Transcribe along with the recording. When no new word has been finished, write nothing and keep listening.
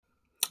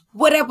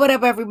What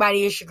up,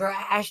 everybody? It's your girl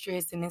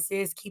Asterisk, and this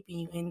is Keeping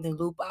You in the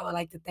Loop. I would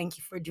like to thank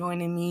you for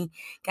joining me.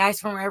 Guys,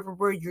 from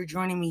wherever you're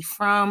joining me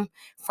from,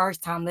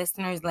 first time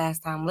listeners,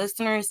 last time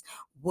listeners,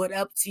 what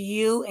up to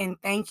you? And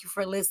thank you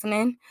for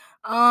listening.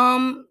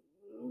 Um,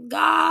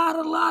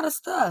 got a lot of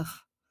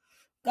stuff.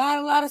 Got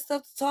a lot of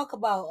stuff to talk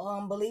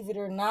about. Believe it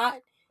or not,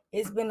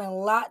 it's been a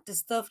lot of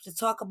stuff to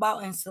talk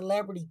about in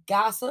celebrity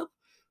gossip.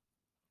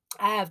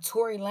 I have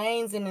Tory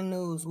Lanez in the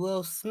news,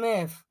 Will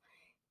Smith,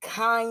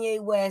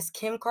 Kanye West,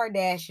 Kim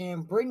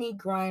Kardashian, Brittany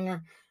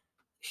Griner,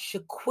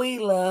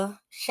 Shanquilla,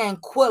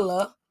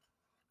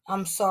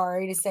 I'm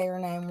sorry to say her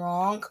name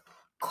wrong,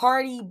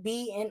 Cardi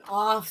B and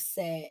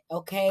Offset,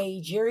 okay,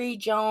 Jerry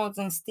Jones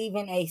and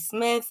Stephen A.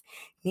 Smith,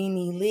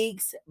 Nene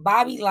Leakes,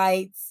 Bobby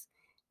Lights,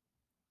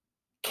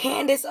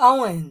 Candace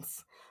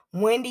Owens,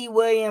 Wendy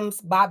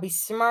Williams, Bobby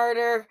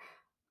Smurder,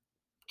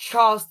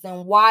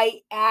 Charleston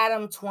White,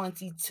 Adam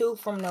 22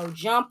 from No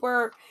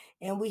Jumper,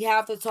 and we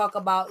have to talk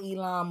about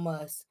Elon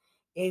Musk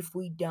if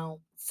we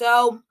don't.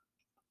 So,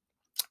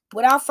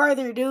 without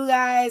further ado,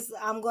 guys,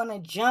 I'm gonna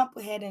jump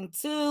ahead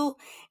into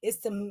it's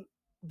the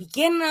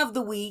beginning of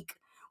the week.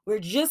 We're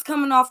just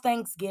coming off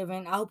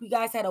Thanksgiving. I hope you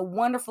guys had a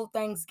wonderful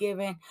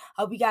Thanksgiving.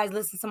 I hope you guys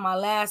listened to my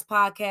last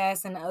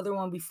podcast and the other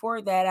one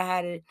before that. I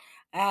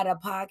had a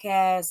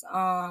podcast,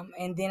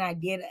 and then I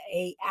did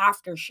a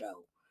after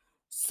show.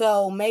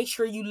 So make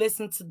sure you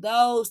listen to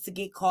those to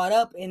get caught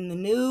up in the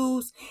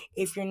news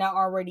if you're not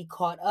already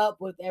caught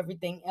up with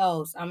everything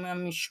else.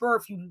 I'm sure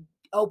if you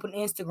open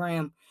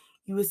Instagram,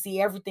 you will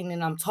see everything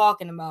that I'm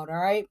talking about, all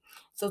right?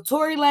 So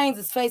Tory Lanez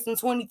is facing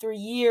 23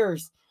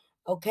 years,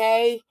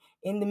 okay,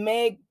 in the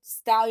Meg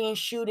Stallion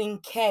shooting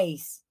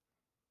case.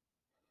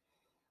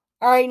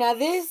 All right, now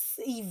this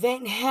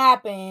event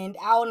happened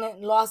out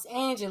in Los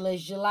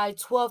Angeles, July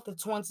 12th of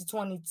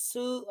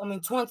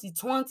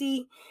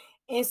 2020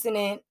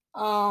 incident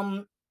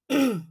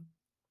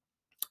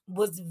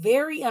was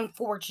very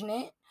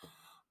unfortunate.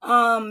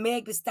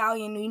 Meg Thee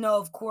Stallion,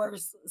 of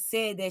course,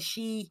 said that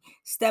she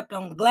stepped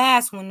on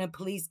glass when the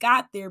police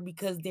got there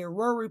because there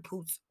were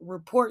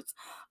reports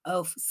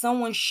of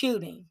someone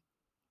shooting.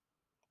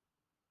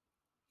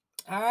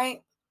 All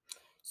right.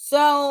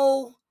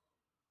 So,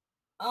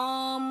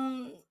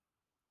 Tory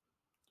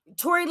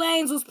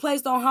Lanez was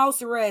placed on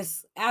house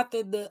arrest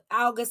after the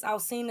August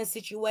Alsina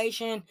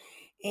situation,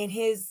 and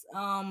his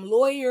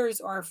lawyers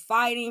are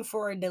fighting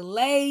for a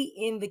delay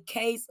in the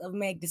case of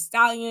Meg Thee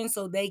Stallion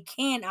so they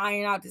can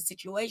iron out the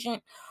situation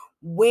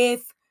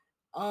with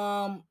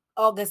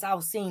August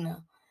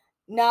Alsina.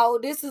 Now,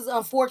 this is an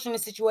unfortunate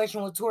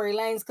situation with Tory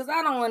Lanez because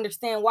I don't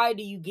understand why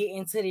do you get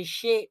into this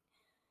shit?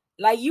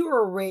 Like, you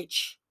are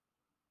rich.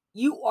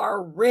 You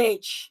are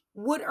rich.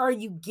 What are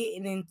you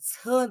getting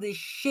into this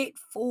shit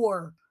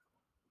for?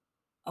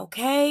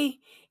 Okay?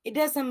 It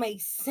doesn't make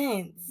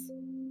sense.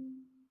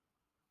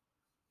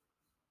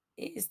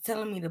 It's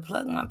telling me to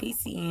plug my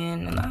PC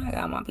in, and I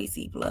got my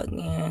PC plugged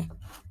in.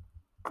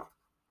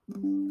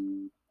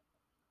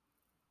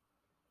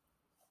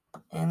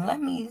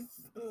 And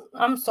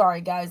I'm sorry,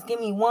 guys. Give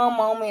me one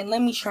moment.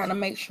 Let me try to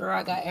make sure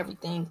I got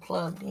everything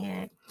plugged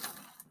in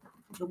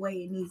the way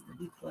it needs to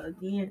be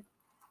plugged in.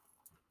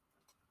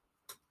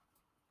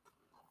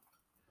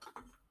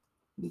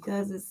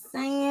 Because it's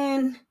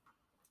saying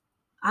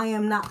I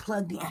am not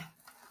plugged in.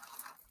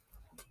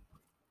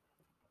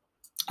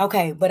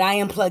 Okay, but I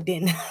am plugged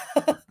in.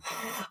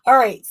 All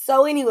right.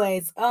 So,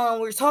 anyways,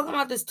 we're talking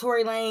about this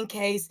Tory Lane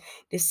case.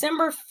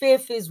 December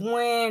 5th is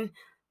when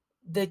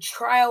the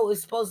trial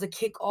is supposed to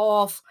kick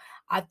off.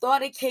 I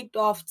thought it kicked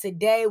off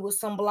today, what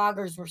some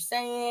bloggers were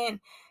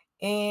saying,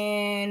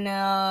 and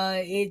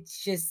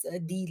it's just a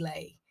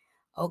delay.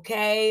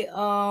 Okay.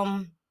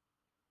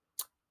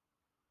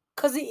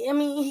 Because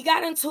he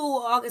got into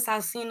August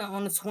Alsina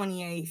on the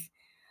 28th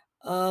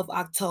of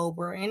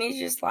October, and it's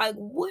just like,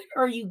 what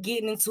are you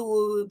getting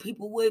into with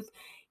people with?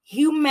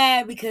 You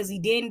mad because he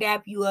didn't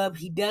dap you up,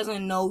 he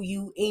doesn't know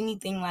you,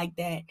 anything like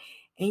that,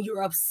 and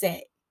you're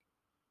upset.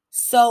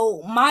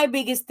 So my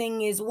biggest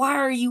thing is, why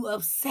are you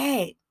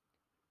upset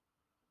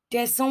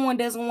that someone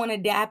doesn't want to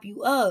dap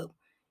you up?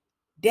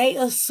 They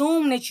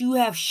assume that you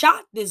have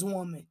shot this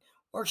woman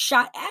or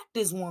shot at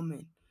this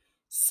woman.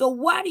 So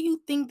why do you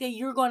think that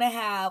you're going to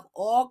have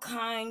all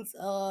kinds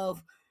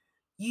of,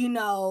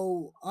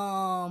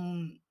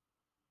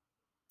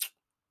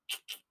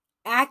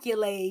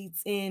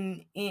 accolades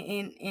and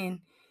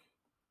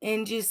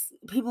just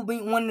people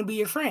wanting to be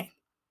your friend?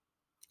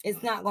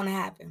 It's not going to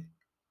happen.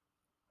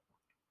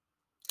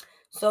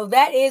 So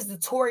that is the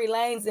Tory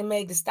Lanez and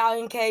Meg Thee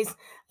Stallion case.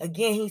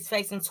 Again, he's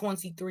facing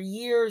 23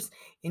 years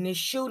in this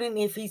shooting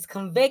if he's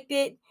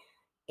convicted.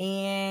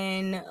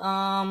 And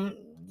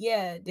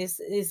yeah, this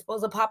is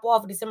supposed to pop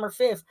off December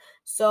 5th.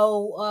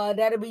 So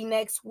that'll be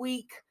next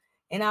week.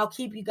 And I'll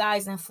keep you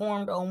guys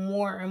informed on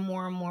more and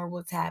more and more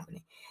what's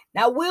happening.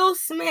 Now, Will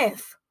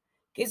Smith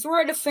gets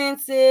real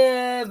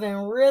defensive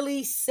and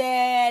really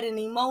sad and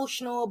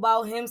emotional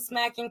about him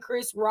smacking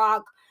Chris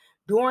Rock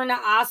during the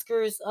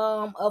Oscars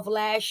of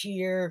last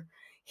year.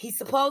 He's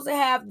supposed to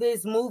have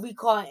this movie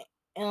called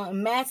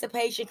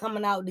Emancipation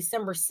coming out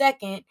December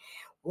 2nd,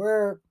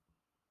 where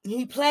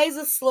he plays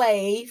a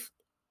slave.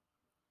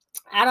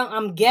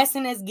 I'm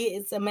guessing it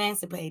gets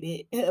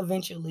emancipated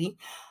eventually.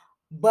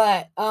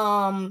 But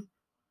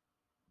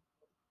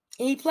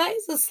he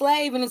plays a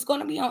slave, and it's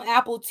going to be on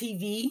Apple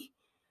TV.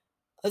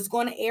 It's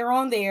going to air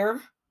on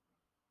there.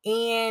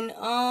 And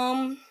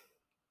I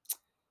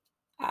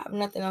have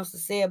nothing else to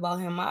say about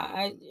him.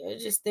 I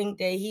just think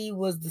that he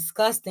was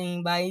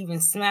disgusting by even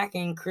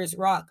smacking Chris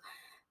Rock.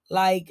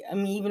 Like, I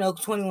mean, even though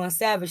 21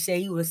 Savage said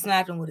he would have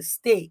snapped him with a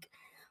stick,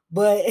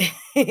 but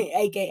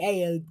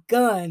aka a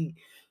gun,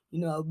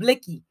 a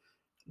blicky.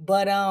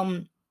 But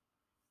I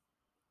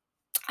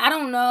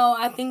don't know.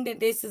 I think that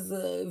this is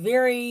a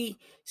very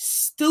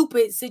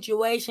stupid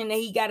situation that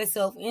he got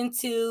himself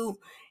into,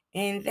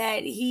 and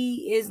that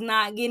he is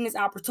not getting his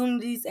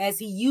opportunities as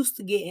he used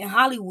to get in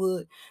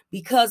Hollywood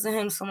because of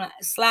him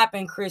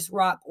slapping Chris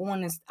Rock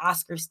on this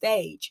Oscar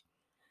stage.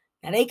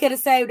 Now, they could have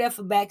saved that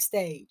for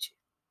backstage.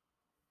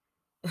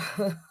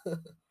 All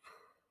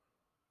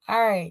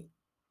right.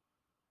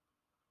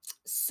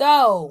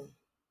 So,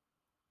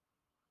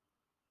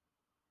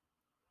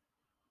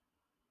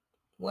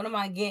 what am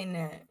I getting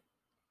at?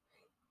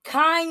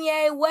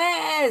 Kanye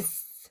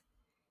West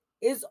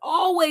is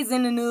always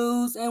in the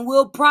news and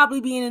will probably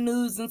be in the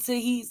news until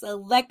he's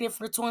elected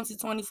for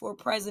 2024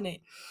 president.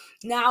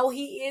 Now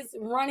he is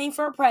running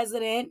for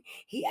president.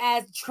 He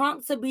asked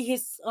Trump to be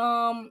his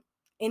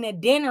in a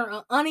dinner,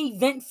 an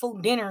uneventful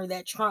dinner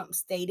that Trump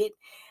stated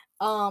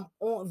on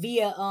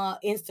via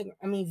Instagram.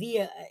 I mean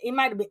via it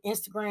might have been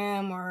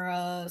Instagram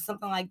or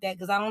something like that,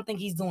 because I don't think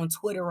he's doing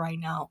Twitter right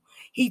now.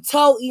 He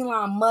told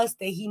Elon Musk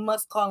that he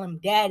must call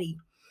him daddy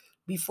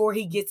before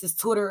he gets his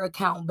Twitter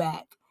account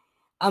back.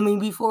 I mean,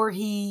 before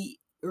he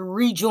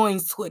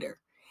rejoins Twitter,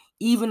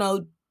 even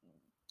though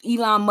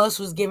Elon Musk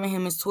was giving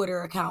him his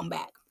Twitter account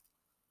back.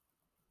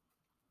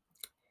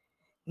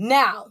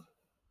 Now,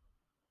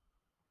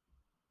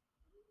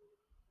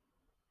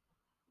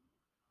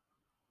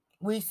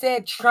 we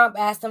said Trump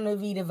asked him to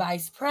be the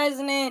vice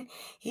president.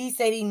 He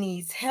said he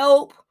needs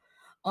help,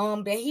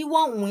 that he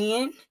won't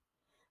win.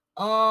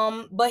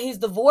 But his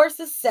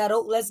divorce is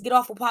settled. Let's get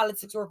off of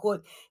politics real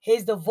quick.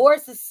 His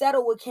divorce is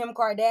settled with Kim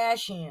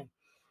Kardashian,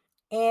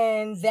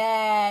 and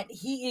that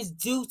he is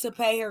due to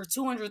pay her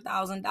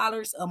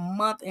 $200,000 a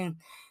month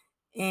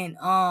in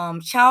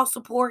child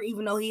support,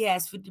 even though he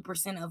has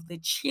 50% of the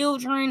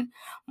children.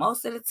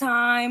 Most of the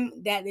time,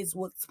 that is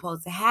what's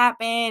supposed to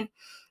happen.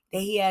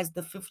 That he has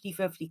the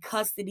 50-50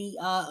 custody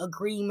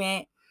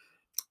agreement,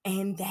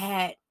 and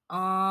that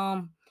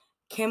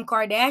Kim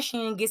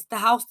Kardashian gets the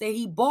house that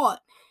he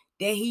bought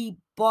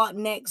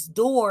next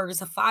door.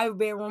 It's a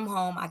 5-bedroom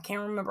home. I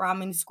can't remember how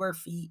many square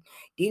feet.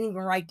 Didn't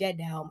even write that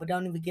down, but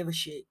don't even give a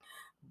shit.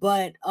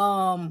 But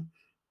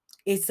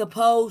it's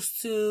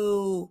supposed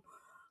to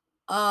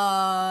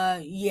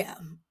yeah,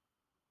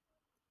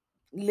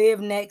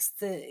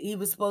 he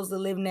was supposed to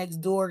live next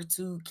door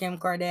to Kim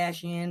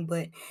Kardashian,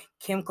 but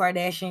Kim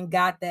Kardashian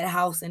got that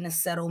house in a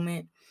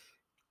settlement.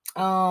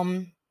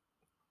 I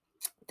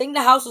think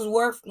the house was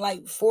worth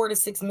like $4 to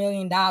 $6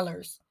 million.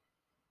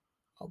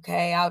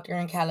 Okay, out there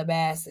in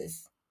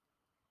Calabasas.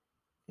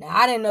 Now,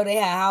 I didn't know they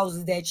had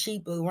houses that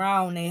cheap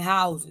around their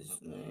houses.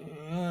 You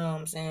know what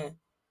I'm saying?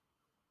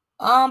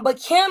 But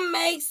Kim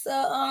makes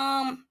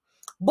a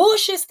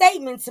bullshit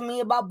statement to me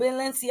about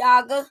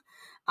Balenciaga.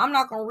 I'm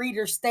not gonna read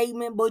her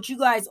statement, but you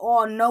guys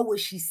all know what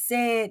she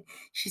said.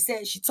 She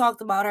said she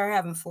talked about her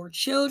having 4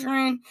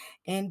 children,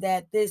 and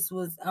that this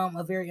was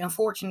a very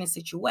unfortunate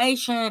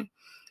situation.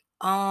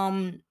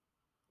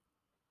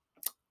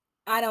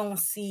 I don't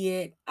see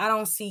it. I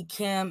don't see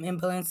Kim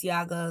and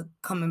Balenciaga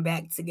coming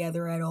back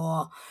together at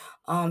all.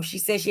 She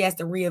says she has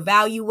to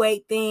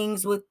reevaluate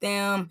things with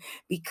them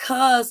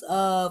because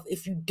of,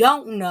 if you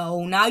don't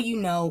know, now you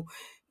know,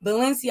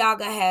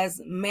 Balenciaga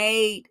has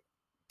made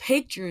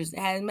pictures,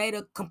 has made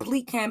a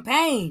complete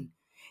campaign.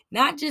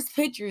 Not just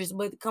pictures,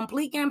 but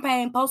complete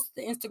campaign posted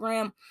to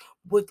Instagram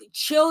with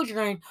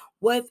children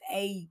with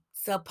a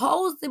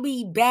supposed to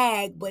be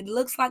bag, but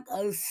looks like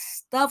a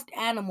stuffed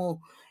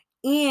animal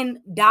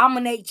in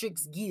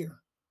dominatrix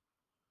gear.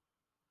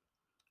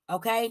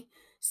 Okay,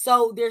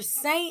 so they're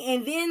saying,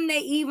 and then they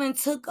even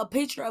took a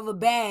picture of a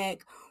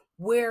bag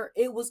where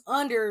it was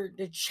under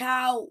the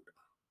child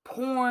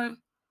porn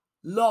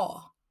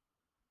law.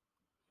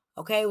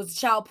 Okay, it was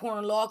child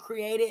porn law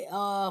created.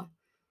 I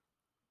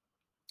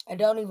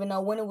don't even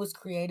know when it was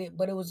created,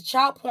 but it was a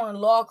child porn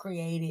law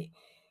created.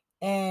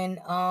 And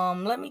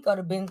let me go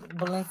to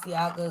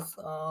Balenciaga's.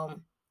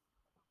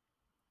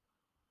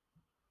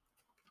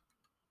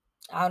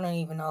 I don't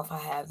even know if I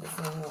have this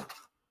anymore.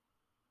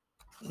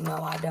 No,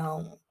 I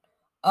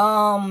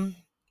don't.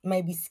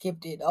 Maybe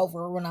skipped it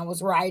over when I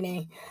was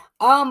writing.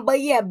 But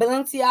yeah,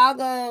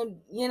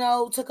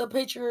 Balenciaga, took a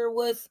picture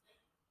with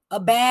a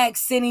bag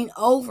sitting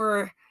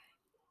over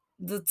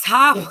the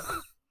top.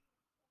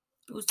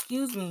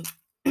 Excuse me.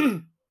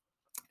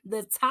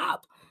 The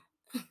top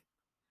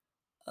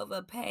of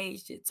a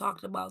page that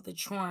talked about the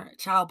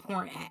Child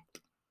Porn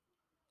Act.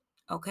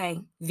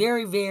 Okay,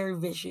 very, very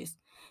vicious.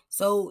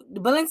 So the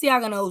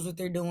Balenciaga knows what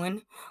they're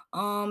doing.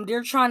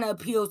 They're trying to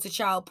appeal to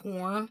child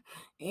porn,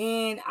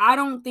 and I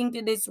don't think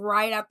that it's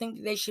right. I think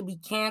that they should be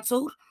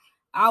canceled.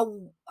 I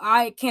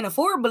I can't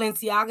afford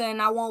Balenciaga,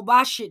 and I won't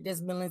buy shit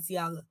that's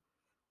Balenciaga.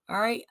 All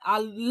right, I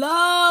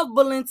love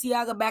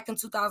Balenciaga back in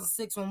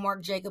 2006 when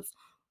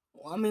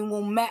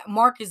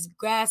Marcus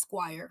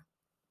Gasquire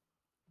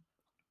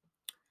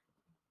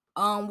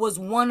was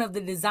one of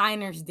the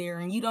designers there,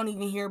 and you don't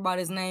even hear about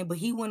his name, but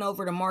he went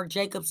over to Marc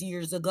Jacobs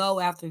years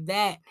ago after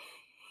that.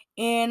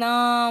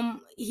 And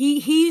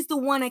he's the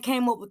one that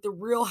came up with the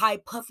real high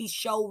puffy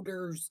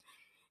shoulders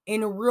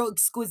and the real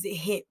exquisite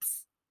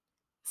hips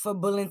for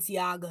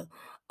Balenciaga.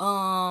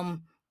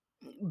 Um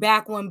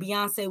Back when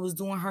Beyonce was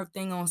doing her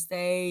thing on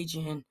stage,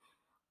 and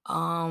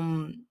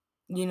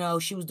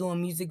she was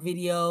doing music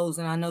videos,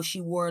 and I know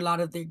she wore a lot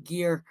of their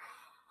gear.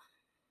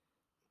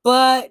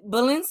 But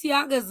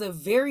Balenciaga is a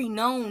very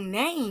known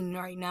name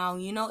right now.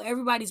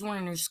 Everybody's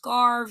wearing their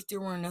scarves,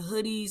 they're wearing the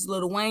hoodies.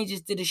 Lil Wayne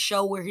just did a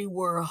show where he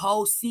wore a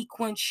whole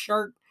sequin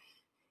shirt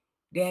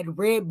that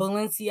read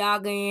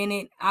Balenciaga in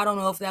it. I don't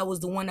know if that was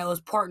the one that was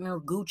partner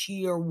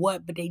Gucci or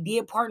what, but they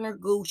did partner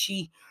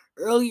Gucci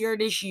earlier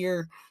this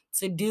year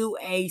to do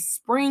a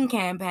spring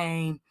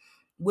campaign,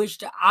 which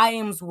the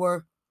items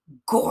were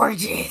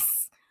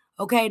gorgeous.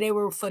 Okay, they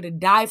were for the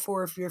die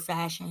for if you're a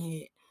fashion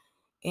head.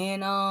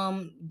 And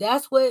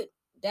that's what's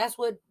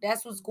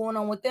going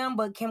on with them.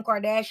 But Kim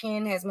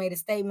Kardashian has made a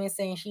statement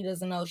saying she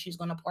doesn't know if she's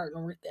gonna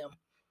partner with them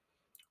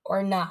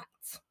or not.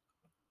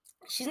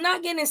 She's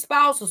not getting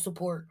spousal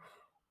support,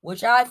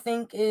 which I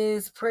think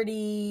is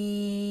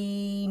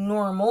pretty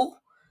normal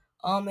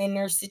in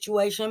their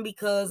situation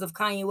because of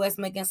Kanye West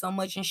making so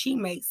much and she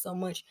makes so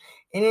much.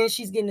 And then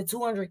she's getting the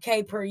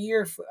 200K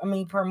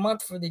per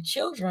month for the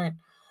children,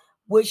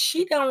 which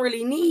she don't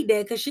really need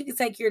that because she can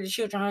take care of the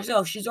children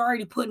herself. She's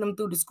already putting them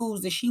through the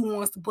schools that she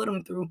wants to put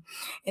them through.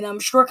 And I'm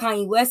sure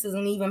Kanye West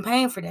isn't even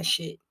paying for that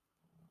shit.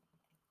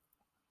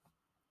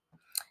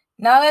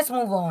 Now let's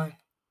move on.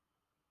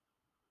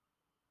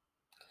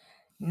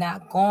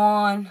 Not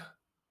gone,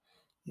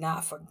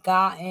 not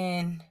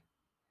forgotten,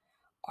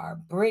 are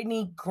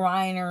Brittany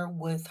Griner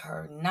with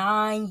her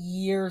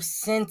 9-year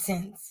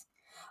sentence.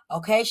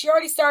 Okay, she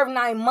already served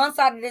 9 months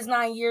out of this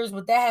 9 years,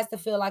 but that has to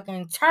feel like an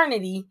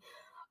eternity.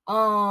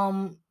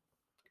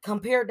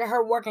 Compared to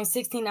her working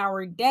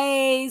 16-hour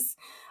days.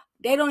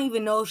 They don't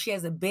even know if she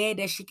has a bed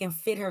that she can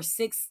fit her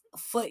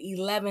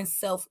 6'11"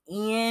 self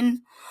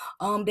in.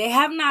 They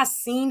have not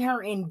seen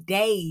her in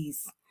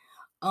days.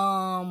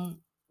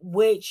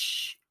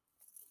 Which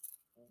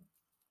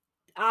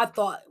I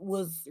thought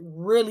was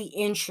really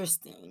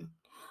interesting.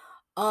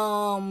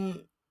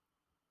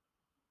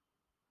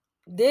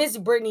 This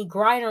Brittany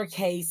Griner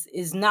case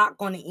is not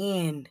going to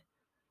end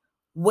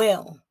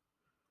well.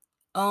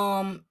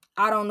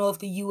 I don't know if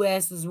the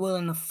US is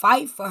willing to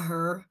fight for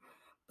her,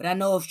 but I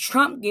know if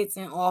Trump gets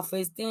in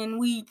office, then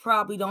we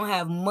probably don't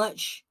have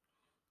much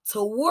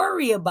to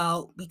worry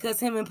about because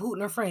him and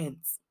Putin are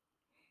friends.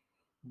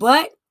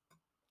 But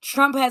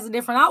Trump has a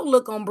different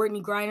outlook on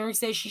Brittany Griner. He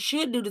says she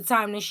should do the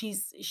time that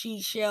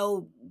she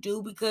shall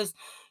do because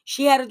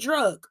she had a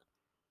drug.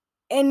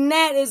 And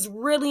that is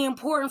really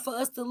important for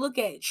us to look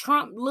at.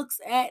 Trump looks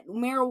at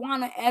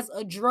marijuana as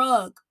a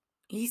drug.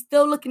 He's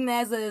still looking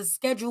as a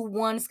Schedule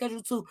 1,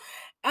 Schedule 2.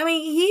 I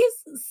mean,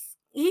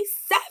 he's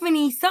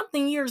 70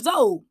 something years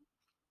old.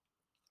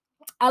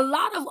 A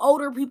lot of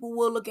older people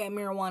will look at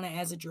marijuana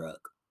as a drug.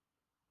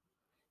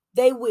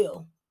 They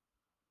will.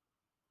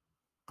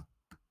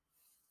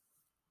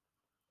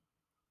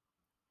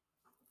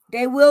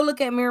 They will look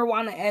at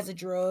marijuana as a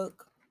drug.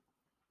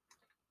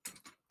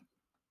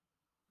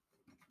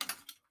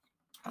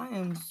 I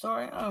am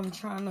sorry. I'm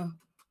trying to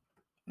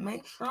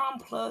make sure I'm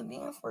plugged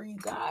in for you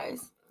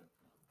guys.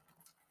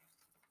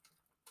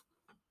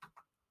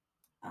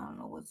 I don't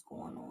know what's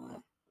going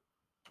on.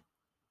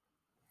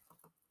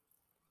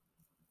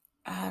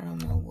 I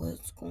don't know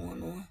what's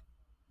going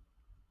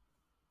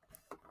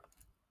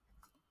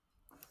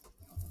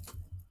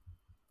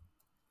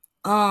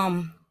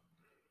on.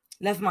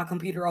 Left my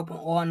computer open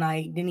all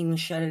night. Didn't even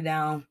shut it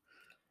down.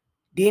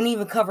 Didn't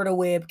even cover the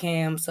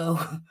webcam. So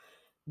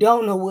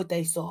don't know what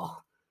they saw.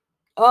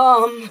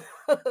 And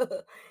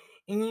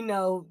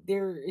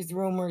there is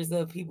rumors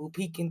of people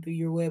peeking through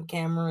your web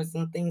cameras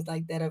and things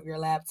like that of your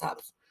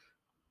laptops.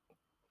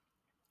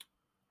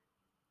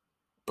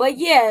 But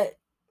yeah,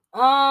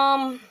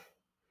 Balenciaga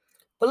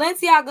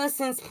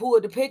since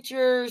pulled the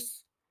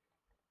pictures,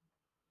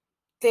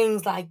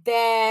 things like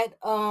that.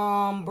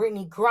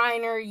 Brittany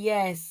Griner,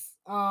 yes.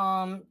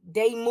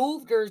 They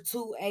moved her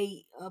to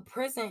a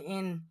prison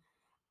in,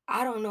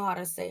 I don't know how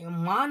to say it,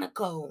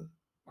 Monaco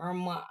or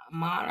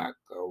Maracaibo.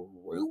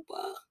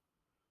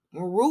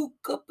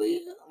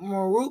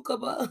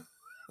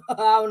 I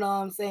don't know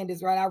if I'm saying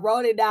this right. I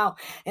wrote it down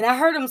and I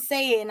heard him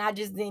say it and I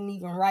just didn't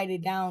even write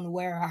it down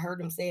where I heard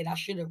him say it. I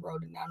should have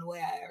wrote it down the way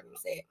I heard him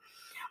say it.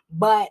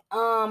 But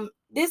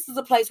this is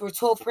a place where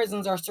 12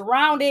 prisons are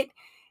surrounded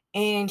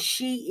and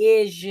she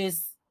is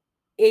just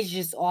it's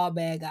just all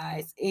bad,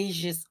 guys. It's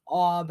just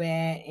all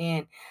bad.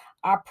 And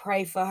I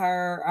pray for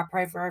her. I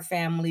pray for her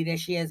family that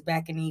she has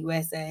back in the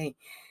USA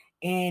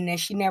and that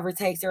she never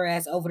takes her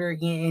ass over there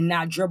again and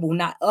not dribble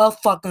not a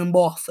fucking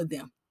ball for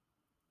them.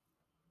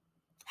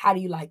 How do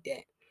you like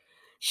that?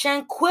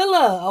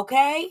 Shanquilla,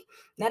 okay?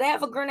 Now they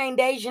have a girl named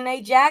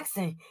Dejanay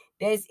Jackson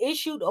that's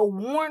issued a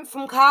warrant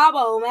from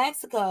Cabo,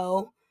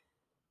 Mexico,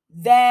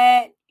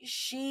 that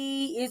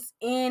she is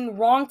in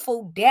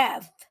wrongful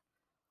death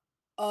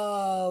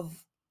of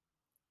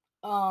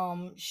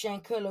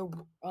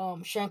Shanquilla.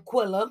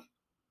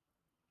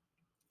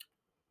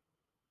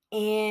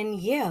 And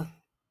yeah,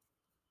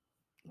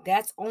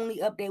 that's only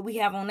update we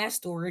have on that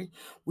story.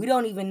 We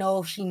don't even know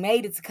if she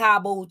made it to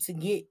Cabo to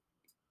get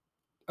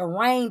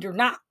arraigned or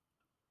not.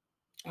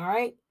 All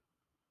right.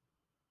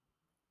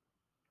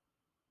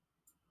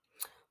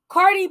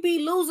 Cardi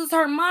B loses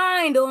her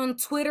mind on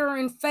Twitter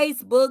and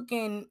Facebook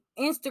and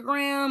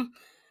Instagram.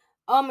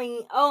 I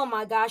mean, oh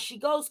my gosh, she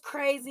goes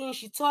crazy and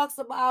she talks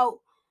about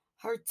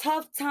her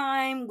tough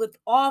time with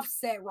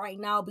Offset right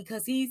now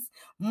because he's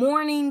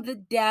mourning the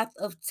death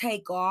of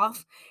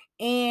Takeoff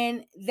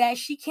and that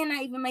she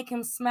cannot even make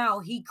him smile.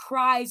 He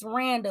cries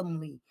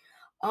randomly.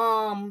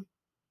 What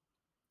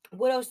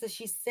else does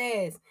she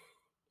says?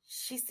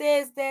 She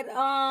says that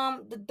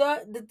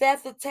the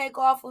death of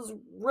Takeoff was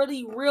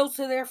really real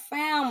to their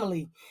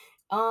family.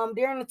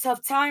 They're in a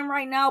tough time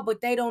right now, but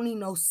they don't need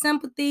no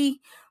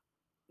sympathy.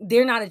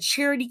 They're not a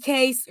charity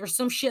case or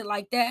some shit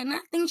like that. And I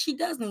think she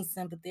does need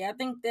sympathy. I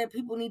think that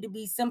people need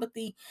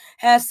to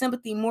have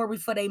sympathy more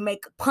before they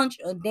punch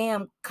a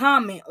damn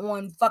comment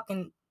on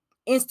fucking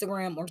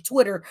Instagram or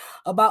Twitter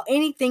about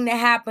anything that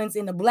happens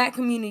in the Black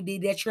community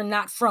that you're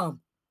not from.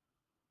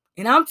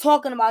 And I'm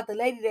talking about the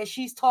lady that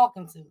she's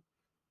talking to.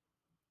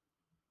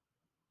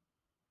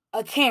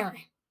 A Karen.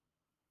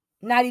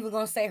 Not even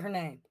gonna say her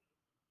name.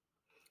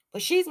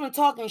 But she's been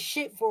talking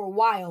shit for a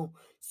while.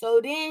 So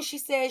then she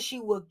said she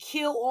would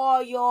kill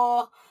all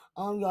y'all.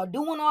 Y'all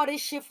doing all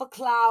this shit for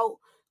clout,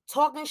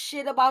 talking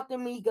shit about the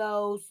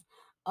Migos.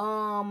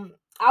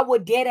 I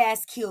would dead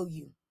ass kill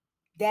you.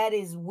 That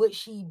is what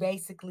she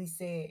basically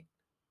said.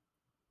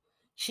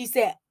 She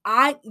said,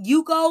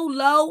 you go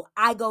low,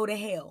 I go to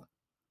hell.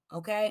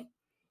 Okay?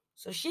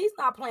 So she's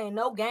not playing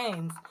no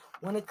games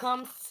when it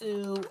comes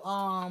to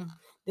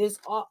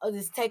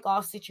this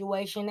Takeoff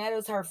situation. That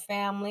is her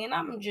family, and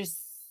I'm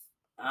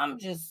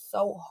just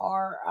so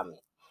hard. I mean,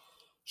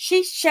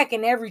 she's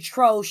checking every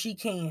troll she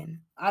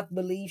can. I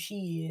believe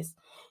she is,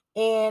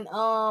 and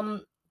I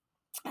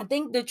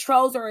think the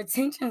trolls are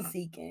attention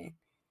seeking.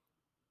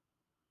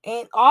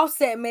 And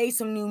Offset made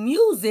some new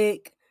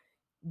music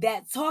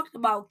that talked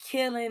about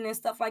killing and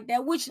stuff like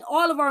that, which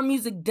all of our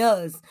music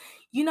does.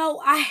 You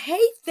know, I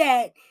hate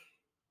that.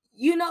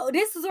 You know,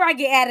 this is where I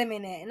get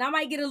adamant at, and I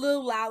might get a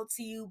little loud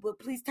to you, but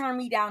please turn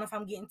me down if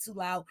I'm getting too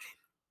loud.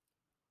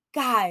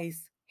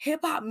 Guys, hip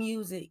hop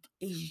music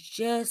is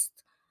just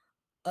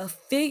a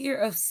figure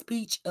of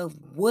speech of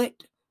what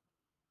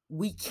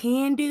we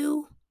can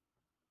do,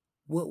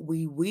 what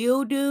we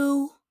will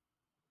do,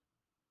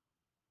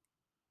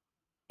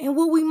 and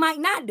what we might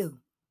not do.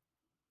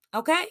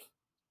 Okay?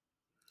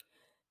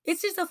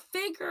 It's just a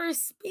figure of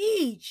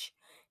speech.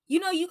 You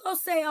know, you go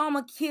say, oh, I'm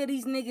gonna kill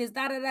these niggas,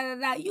 da da da da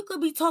da. You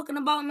could be talking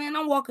about, man,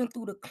 I'm walking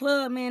through the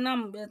club, man.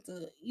 I'm about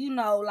to,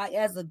 like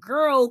as a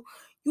girl,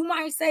 you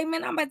might say,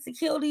 man, I'm about to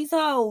kill these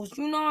hoes.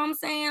 You know what I'm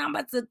saying? I'm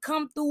about to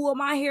come through with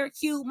my hair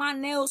cute, my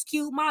nails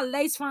cute, my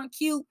lace front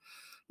cute.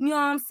 You know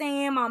what I'm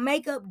saying? My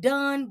makeup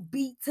done,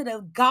 beat to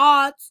the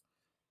gods.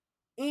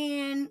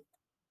 And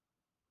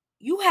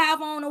you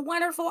have on a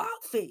wonderful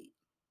outfit.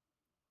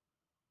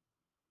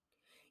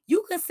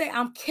 You can say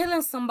I'm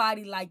killing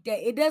somebody like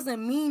that. It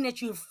doesn't mean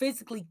that you're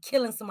physically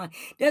killing somebody.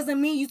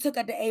 Doesn't mean you took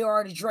out the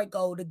AR, the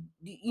Draco,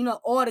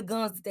 all the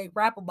guns that they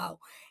rap about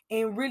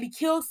and really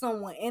kill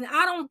someone. And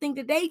I don't think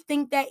that they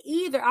think that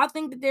either. I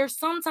think that they're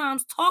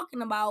sometimes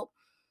talking about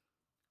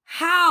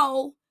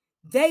how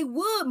they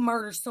would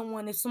murder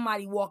someone if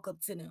somebody walk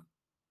up to them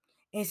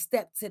and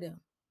step to them.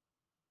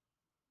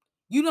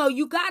 You know,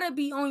 you gotta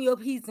be on your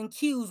P's and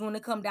Q's when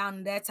it come down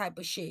to that type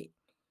of shit.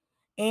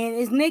 And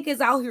it's niggas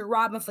out here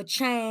robbing for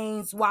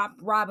chains,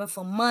 robbing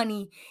for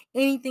money,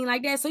 anything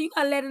like that. So you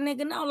gotta let a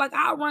nigga know, like,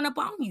 I'll run up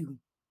on you.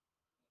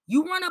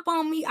 You run up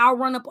on me, I'll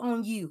run up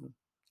on you.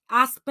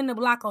 I'll spin the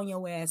block on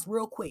your ass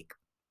real quick.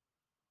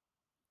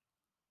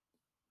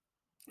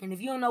 And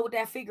if you don't know what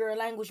that figure of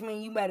language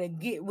means, you better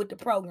get with the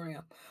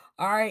program.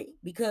 All right?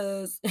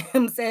 Because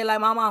I'm saying like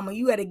my mama,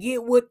 you better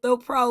get with the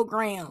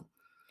program.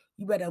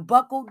 You better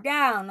buckle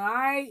down, all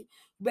right?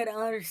 You better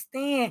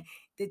understand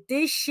that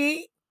this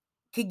shit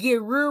could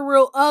get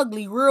real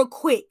ugly real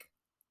quick.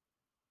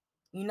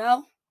 You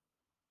know?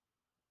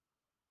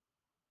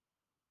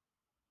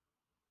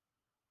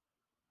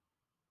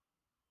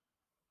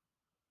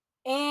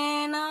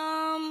 And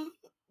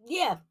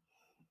yeah.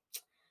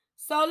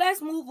 So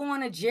let's move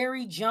on to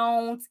Jerry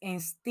Jones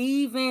and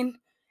Stephen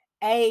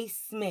A.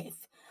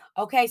 Smith.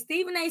 Okay,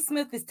 Stephen A.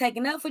 Smith is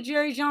taking up for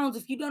Jerry Jones.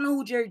 If you don't know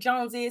who Jerry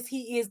Jones is,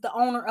 he is the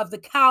owner of the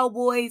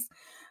Cowboys.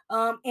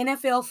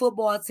 NFL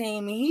football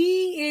team.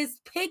 He is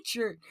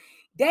pictured.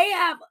 They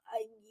have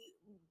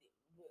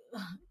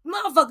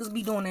motherfuckers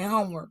be doing their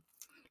homework.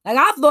 Like,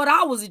 I thought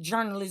I was a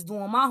journalist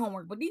doing my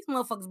homework, but these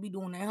motherfuckers be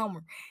doing their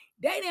homework.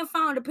 They didn't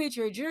find a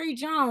picture of Jerry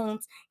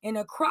Jones in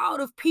a crowd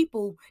of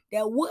people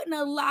that wouldn't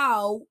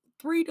allow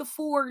 3 to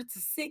 4 to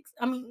 6,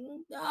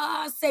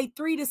 say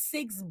 3 to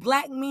 6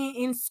 black men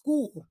in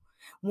school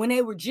when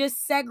they were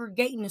just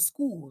segregating the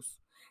schools.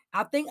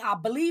 I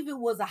believe it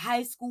was a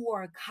high school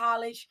or a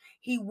college.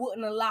 He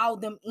wouldn't allow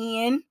them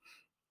in.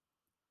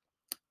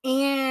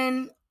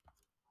 And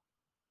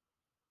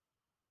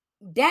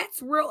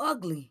that's real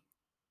ugly.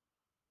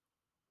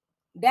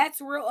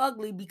 That's real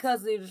ugly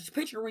because the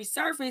picture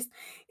resurfaced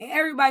and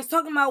everybody's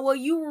talking about, well,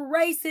 you were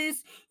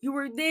racist, you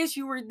were this,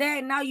 you were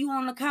that, now you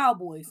on the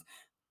Cowboys.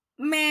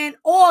 Man,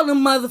 all the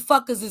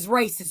motherfuckers is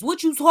racist.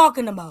 What you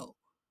talking about?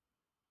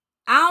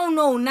 I don't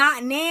know,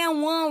 not now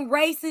one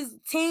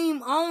racist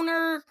team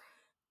owner.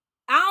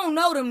 I don't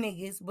know them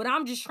niggas, but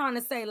I'm just trying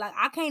to say, like,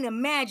 I can't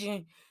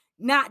imagine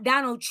not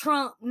Donald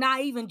Trump,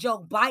 not even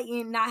Joe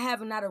Biden, not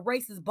having not a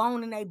racist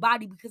bone in their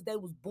body because they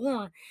was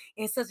born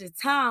in such a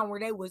time where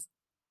they was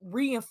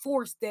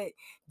reinforced that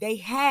they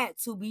had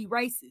to be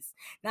racist.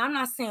 Now, I'm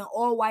not saying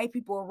all white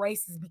people are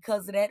racist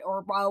because of that,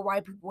 or all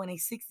white people in their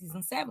 60s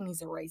and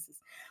 70s are racist,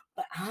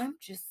 but I'm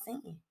just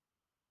saying.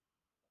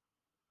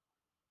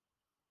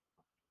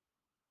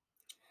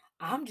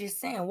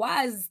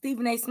 Why is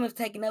Stephen A. Smith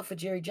taking up for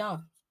Jerry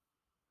Jones?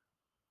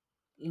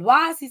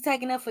 Why is he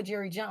taking up for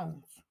Jerry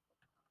Jones?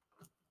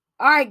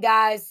 All right,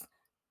 guys,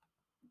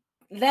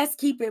 let's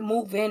keep it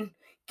moving.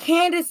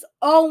 Candace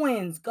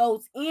Owens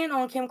goes in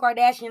on Kim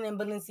Kardashian and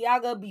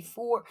Balenciaga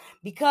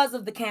because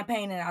of the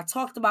campaign that I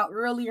talked about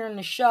earlier in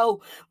the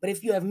show. But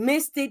if you have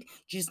missed it,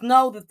 just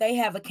know that they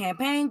have a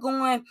campaign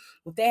going.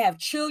 If they have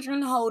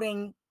children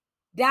holding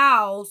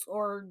dolls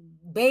or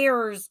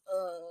bears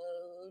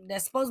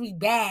that's supposed to be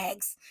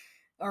bags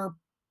or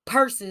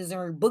purses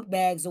or book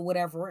bags or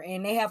whatever,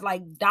 and they have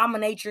like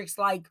dominatrix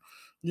like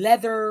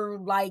leather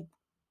like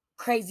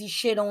crazy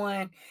shit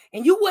on,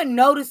 and you wouldn't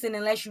notice it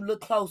unless you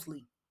look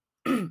closely.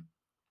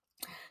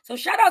 So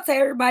shout out to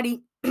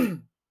everybody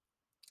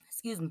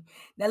excuse me,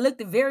 that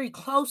looked very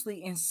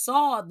closely and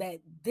saw that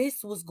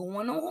this was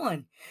going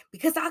on,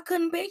 because I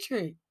couldn't picture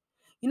it.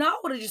 I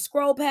would have just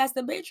scrolled past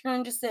the picture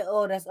and just said,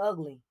 oh, that's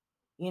ugly,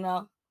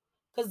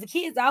 because the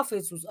kids'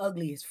 outfits was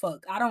ugly as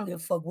fuck. I don't give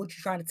a fuck what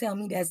you're trying to tell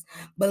me. That's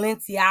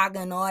Balenciaga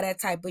and all that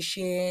type of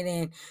shit.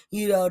 And,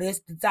 this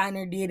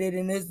designer did it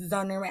and this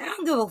designer. I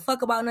don't give a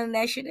fuck about none of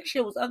that shit. That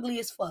shit was ugly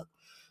as fuck.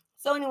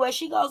 So anyway,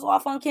 she goes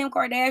off on Kim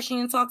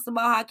Kardashian, talks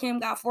about how Kim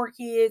got 4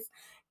 kids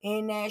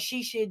and that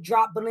she should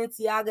drop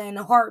Balenciaga in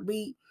a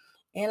heartbeat.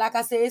 And like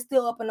I said, it's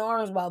still up in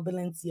arms about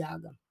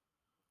Balenciaga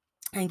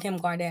and Kim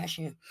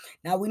Kardashian.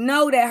 Now we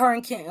know that her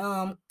and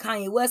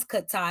Kanye West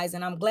cut ties,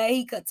 and I'm glad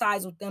he cut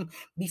ties with them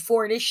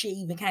before this shit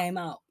even came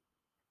out.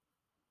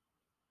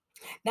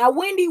 Now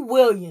Wendy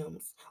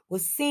Williams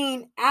was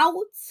seen out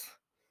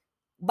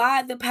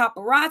by the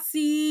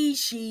paparazzi.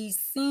 She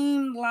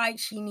seemed like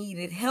she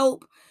needed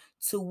help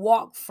to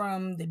walk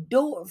from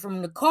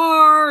the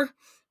car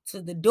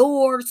to the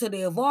door to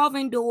the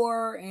evolving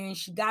door, and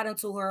she got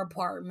into her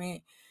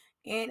apartment.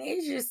 And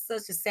it's just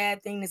such a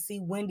sad thing to see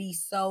Wendy.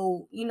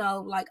 So,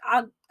 like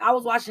I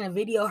was watching a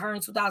video of her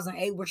in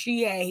 2008 where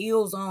she had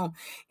heels on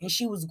and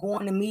she was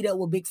going to meet up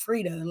with Big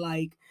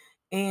Frida,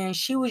 and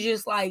she was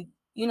just like,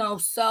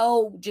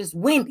 so just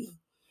Wendy.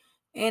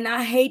 And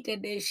I hate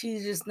that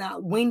she's just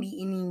not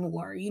Wendy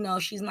anymore.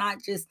 She's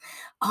not just,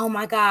 oh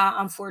my God,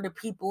 I'm for the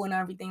people and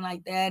everything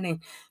like that. And,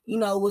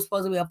 it was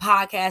supposed to be a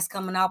podcast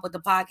coming out, but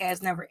the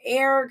podcast never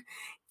aired.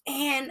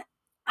 And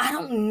I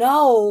don't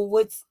know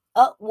what's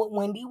up with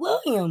Wendy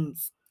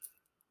Williams.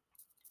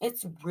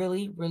 It's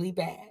really, really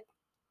bad.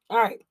 All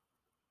right.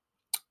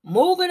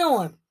 Moving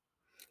on.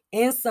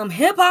 In some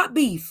hip-hop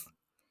beef.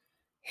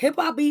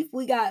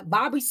 We got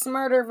Bobby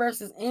Shmurda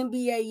versus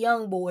NBA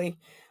Youngboy.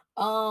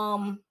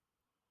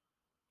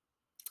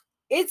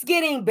 It's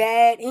getting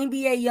bad.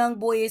 NBA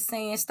Youngboy is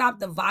saying stop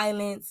the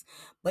violence,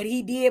 but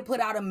he did put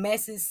out a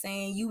message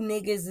saying you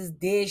niggas is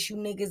this, you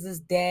niggas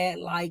is that.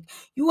 Like,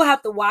 you will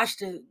have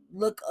to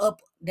look up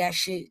that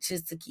shit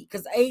just to keep,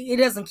 because it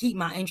doesn't keep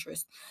my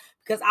interest,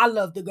 because I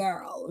love the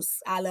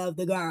girls.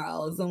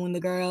 And when the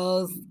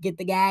girls get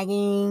the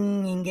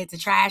gagging and get the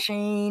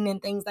trashing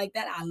and things like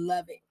that, I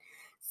love it.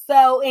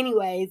 So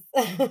anyways,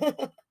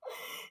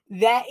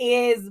 that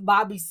is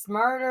Bobby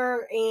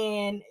Shmurda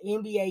and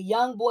NBA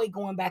Youngboy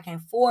going back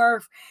and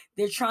forth.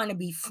 They're trying to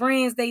be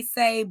friends, they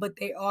say, but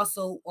they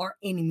also are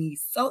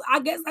enemies. So I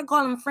guess I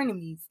call them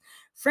frenemies.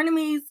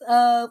 Frenemies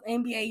of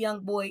NBA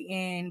Youngboy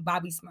and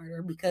Bobby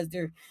Shmurda, because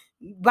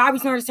Bobby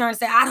Shmurda's trying to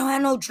say, I don't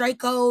have no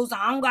Dracos,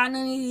 I don't got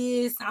none of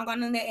this, I don't got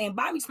none of that. And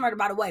Bobby Shmurda,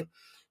 by the way,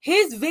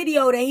 his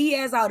video that he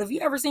has out, have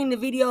you ever seen the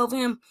video of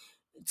him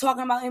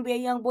talking about NBA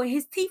Youngboy?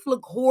 His teeth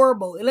look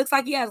horrible. It looks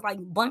like he has like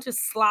a bunch of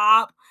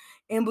slop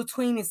in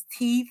between his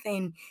teeth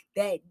and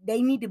that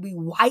they need to be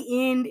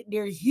whitened.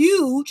 They're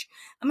huge.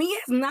 I mean, he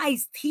has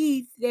nice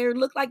teeth. They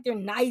look like they're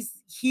nice,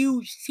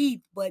 huge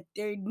teeth, but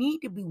they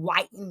need to be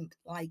whitened,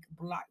 like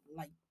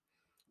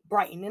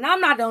brightened. And I'm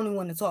not the only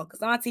one to talk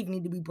because my teeth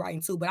need to be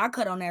brightened too. But I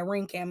cut on that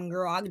ring cam and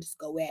girl, I could just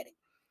go at it.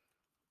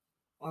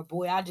 Or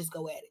boy, I just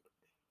go at it.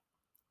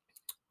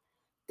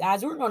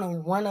 Guys, we're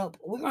gonna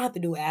have to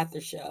do an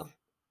after show.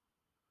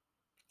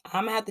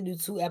 I'm gonna have to do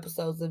 2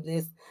 episodes of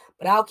this,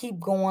 but I'll keep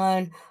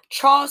going.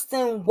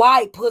 Charleston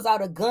White pulls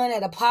out a gun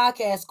at a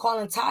podcast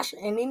calling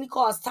Tasha, and then he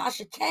calls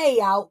Tasha K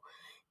out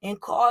and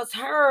calls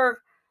her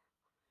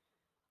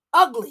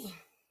ugly.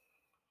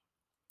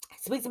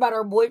 Speaks about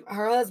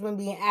her husband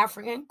being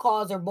African,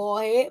 calls her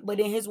bald head, but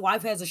then his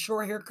wife has a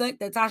short haircut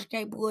that Tasha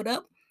K pulled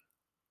up.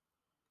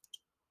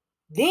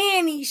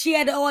 Then she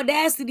had the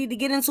audacity to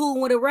get into it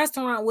with a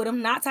restaurant with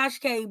him, not Tasha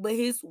K, but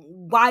his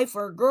wife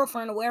or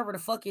girlfriend or whatever the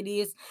fuck it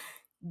is.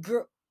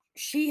 Girl,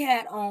 she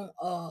had on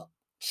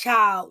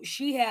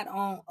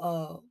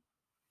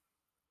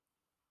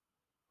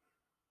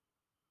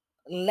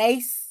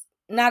lace,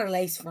 not a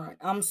lace front.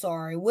 I'm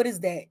sorry. What is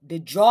that? The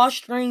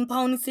drawstring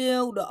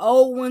ponytail, the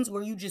old ones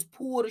where you just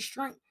pull the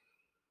string.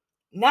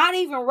 Not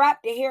even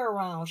wrap the hair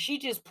around. She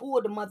just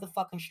pulled the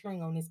motherfucking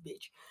string on this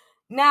bitch.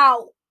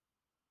 Now,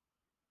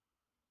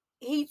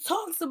 he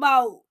talks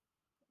about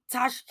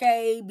Tasha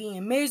K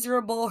being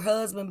miserable, her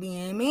husband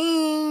being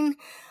mean,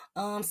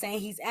 saying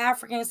he's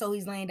African, so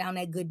he's laying down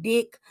that good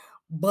dick.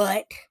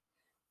 But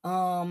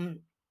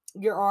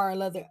there are a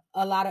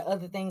lot of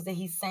other things that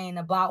he's saying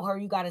about her.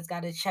 You guys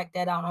got to check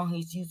that out on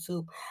his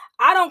YouTube.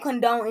 I don't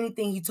condone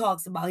anything he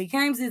talks about. He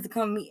claims he's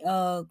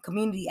a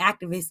community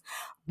activist,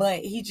 but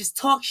he just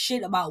talks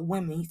shit about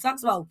women. He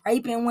talks about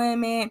raping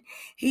women.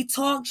 He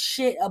talks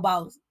shit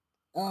about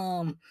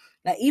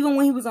like even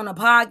when he was on a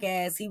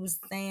podcast, he was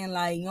saying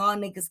like y'all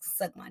niggas can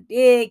suck my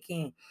dick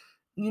and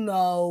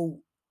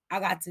I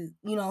got to,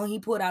 he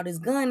pulled out his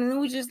gun and it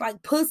was just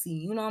like pussy.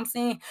 You know what I'm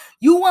saying?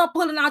 You weren't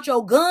pulling out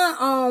your gun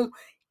on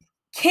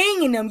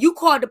King and them. You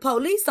called the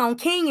police on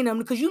King and them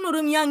because you know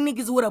them young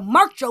niggas would have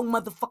murked your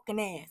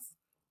motherfucking ass.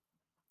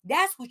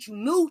 That's what you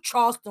knew,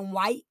 Charleston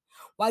White.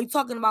 While you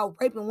talking about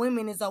raping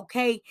women is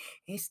okay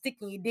and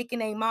sticking your dick in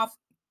their mouth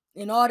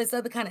and all this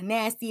other kind of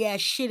nasty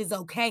ass shit is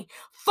okay.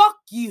 Fuck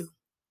you.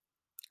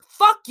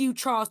 Fuck you,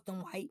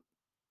 Charleston White.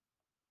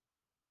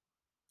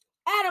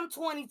 Adam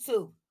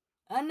 22.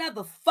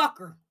 Another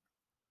fucker.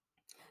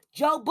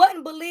 Joe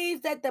Budden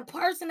believes that the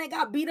person that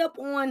got beat up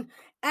on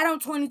Adam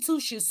 22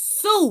 should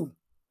sue.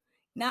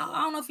 Now,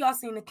 I don't know if y'all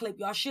seen the clip.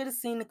 Y'all should have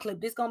seen the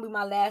clip. This is going to be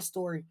my last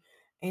story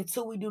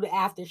until we do the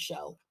after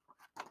show.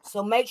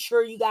 So make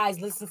sure you guys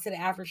listen to the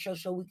after show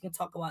so we can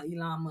talk about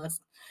Elon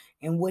Musk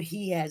and what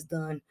he has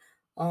done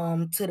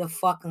to the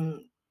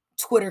fucking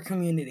Twitter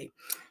community.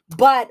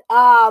 But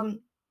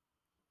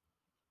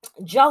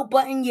Joe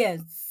Budden,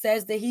 yes,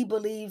 says that he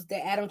believes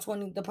that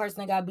the person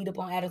that got beat up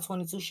on Adam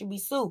 22 should be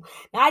sued.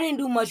 Now, I didn't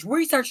do much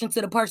research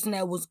into the person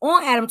that was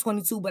on Adam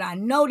 22, but I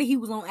know that he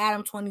was on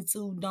Adam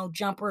 22, No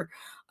Jumper,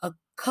 a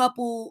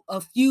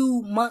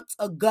few months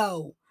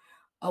ago.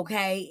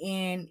 Okay,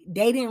 and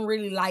they didn't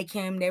really like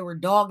him. They were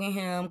dogging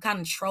him, kind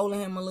of trolling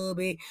him a little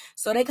bit.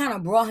 So they kind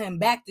of brought him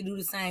back to do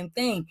the same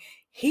thing.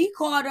 He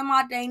called them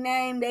out their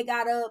name. They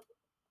got up.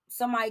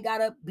 Somebody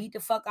got up, beat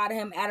the fuck out of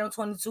him. Adam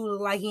 22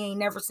 looked like he ain't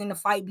never seen a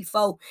fight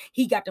before.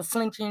 He got the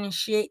flinching and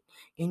shit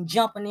and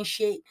jumping and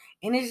shit.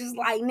 And it's just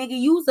like, nigga,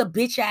 you's a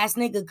bitch ass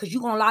nigga because you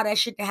gonna allow that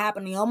shit to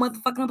happen in your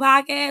motherfucking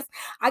podcast.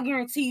 I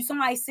guarantee you,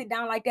 somebody sit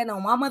down like that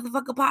on my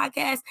motherfucking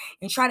podcast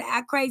and try to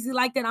act crazy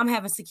like that, I'm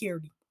having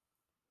security.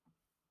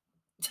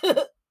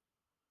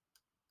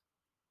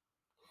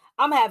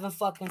 I'm having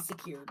fucking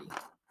security.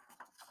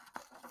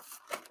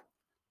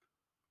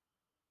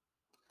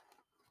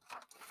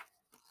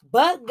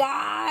 But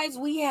guys,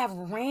 we have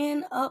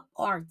ran up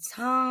our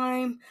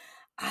time.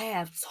 I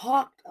have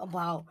talked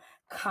about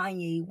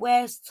Kanye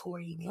West,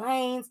 Tory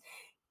Lanez,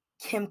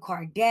 Kim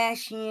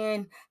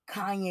Kardashian,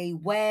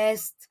 Kanye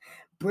West,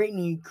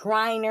 Brittany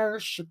Griner,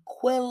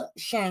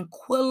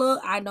 Shanquilla.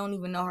 I don't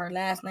even know her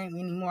last name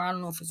anymore. I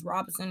don't know if it's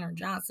Robinson or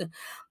Johnson,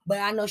 but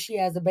I know she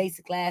has a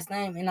basic last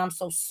name. And I'm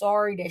so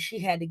sorry that she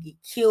had to get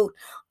killed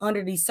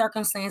under these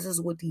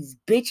circumstances with these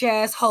bitch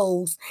ass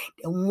hoes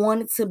that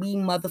wanted to be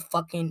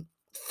motherfucking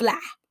fly.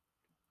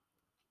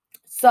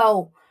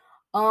 So,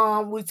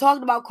 we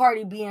talked about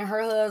Cardi B and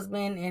her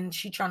husband, and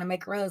she trying to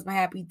make her husband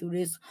happy through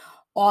this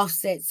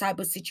Offset type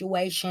of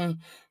situation.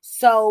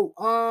 So,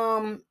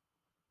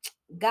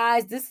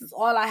 guys, this is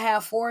all I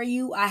have for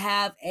you. I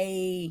have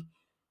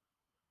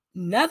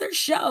another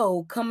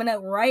show coming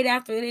up right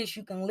after this.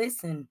 You can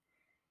listen.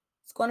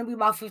 It's going to be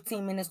about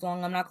 15 minutes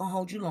long. I'm not going to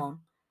hold you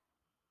long.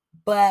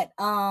 But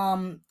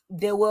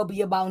there will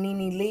be about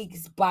Nene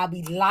Leakes,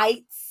 Bobby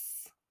Lights,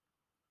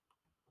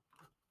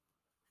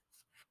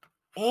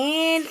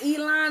 and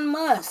Elon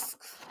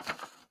Musk.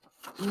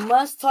 We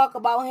must talk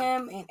about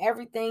him and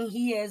everything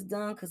he has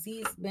done because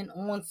he's been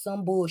on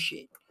some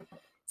bullshit.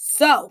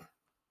 So,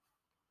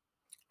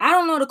 I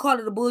don't know to call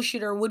it a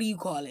bullshit or what do you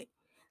call it?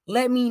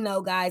 Let me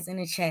know, guys, in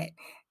the chat.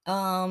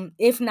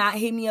 If not,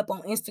 hit me up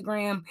on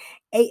Instagram,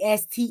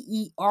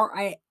 ASTERISK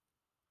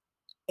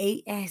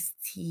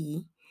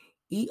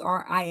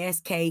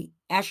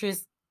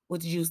asterisk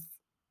with the juice